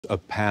a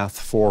path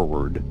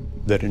forward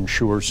that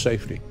ensures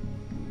safety?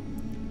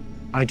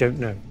 I don't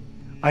know.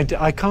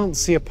 I can't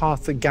see a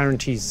path that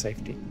guarantees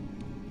safety.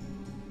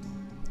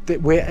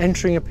 That we're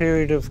entering a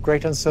period of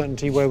great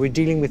uncertainty where we're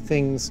dealing with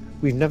things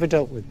we've never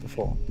dealt with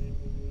before.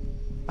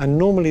 And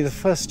normally the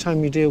first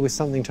time you deal with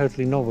something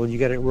totally novel, you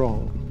get it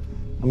wrong.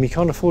 And we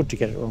can't afford to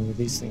get it wrong with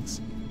these things.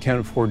 Can't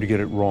afford to get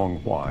it wrong,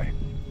 why?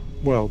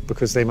 Well,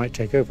 because they might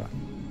take over.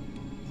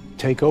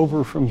 Take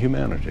over from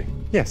humanity?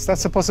 Yes,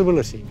 that's a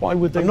possibility. Why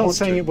would they I'm not want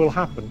saying to? it will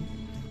happen.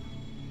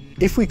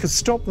 If we could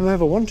stop them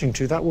ever wanting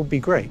to, that would be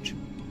great.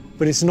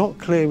 But it's not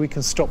clear we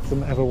can stop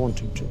them ever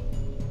wanting to.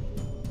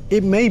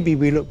 It may be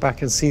we look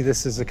back and see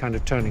this as a kind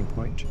of turning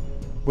point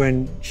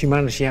when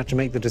humanity had to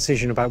make the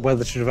decision about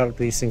whether to develop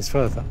these things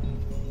further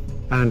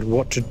and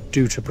what to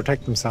do to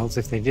protect themselves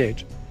if they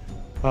did.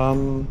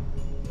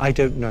 I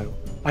don't know.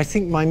 I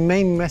think my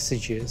main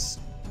message is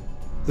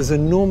there's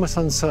enormous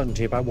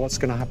uncertainty about what's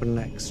going to happen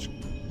next.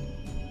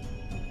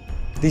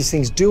 These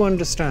things do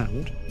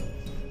understand,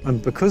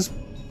 and because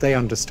they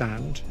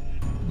understand,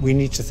 we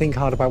need to think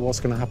hard about what's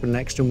going to happen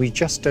next, and we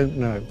just don't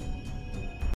know.